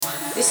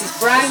This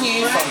is brand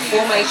new from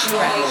Formation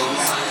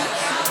Records.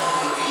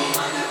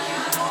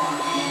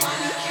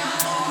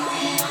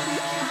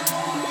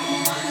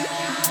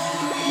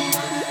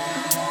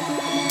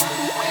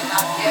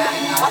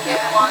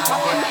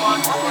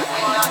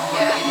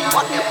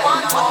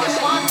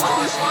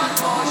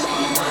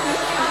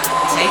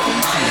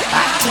 Taken from the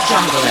Back to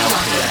Jungle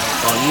LP,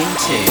 Volume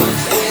 2.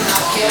 We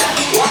not care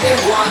what they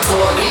want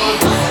or me.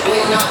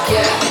 We not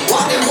care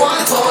what they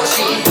want or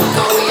she.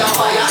 Now we on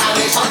fire and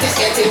the shot is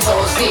getting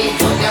toasty.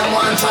 Them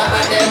one try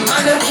but them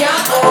man them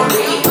can't hold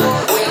me.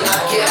 We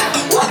not care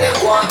what they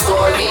want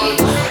or me.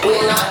 We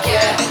not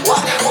care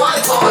what they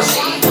want or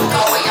she.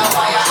 Now we on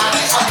fire and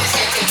the shot is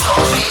getting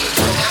toasty.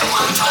 Them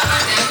one try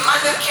but them man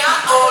them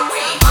can't hold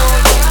me.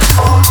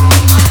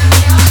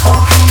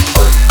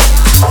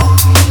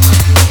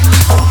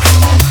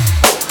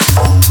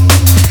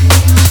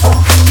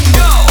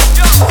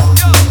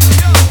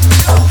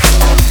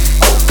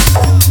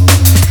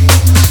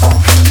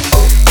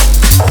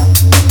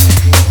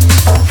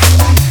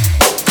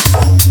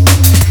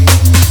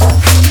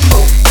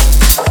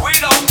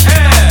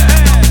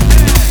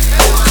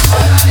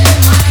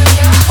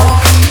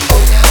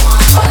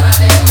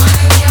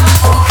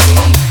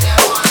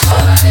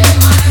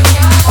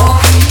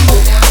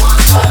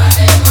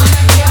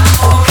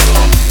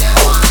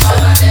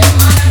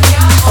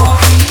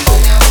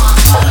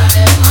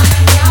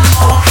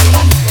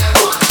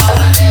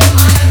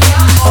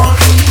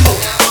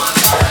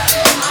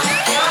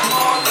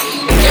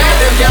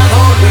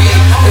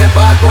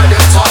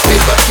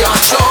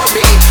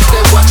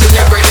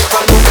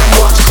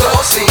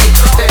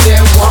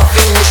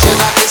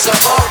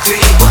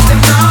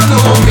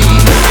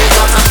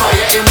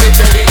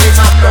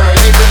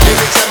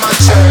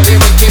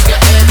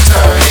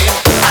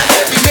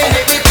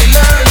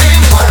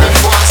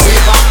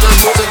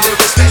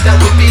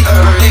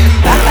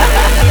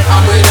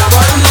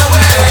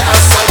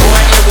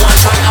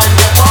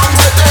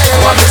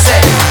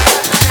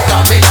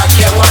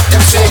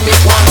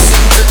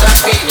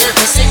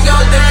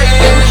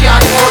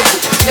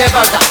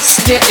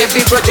 They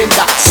be grudging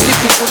that.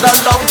 Slipping through the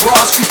long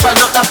grass, creeping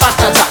up the back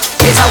of that.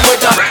 It's a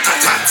with the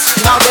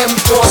now them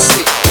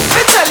bossy. Let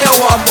me tell you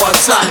one more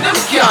time, them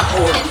can't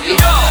hold me.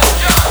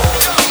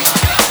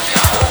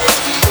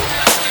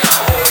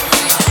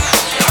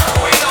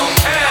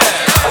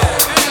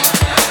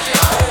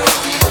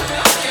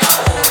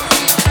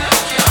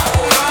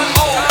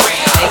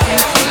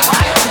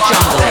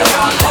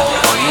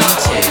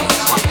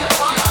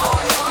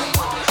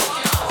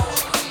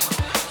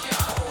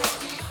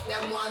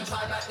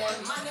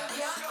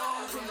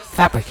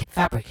 Fabric.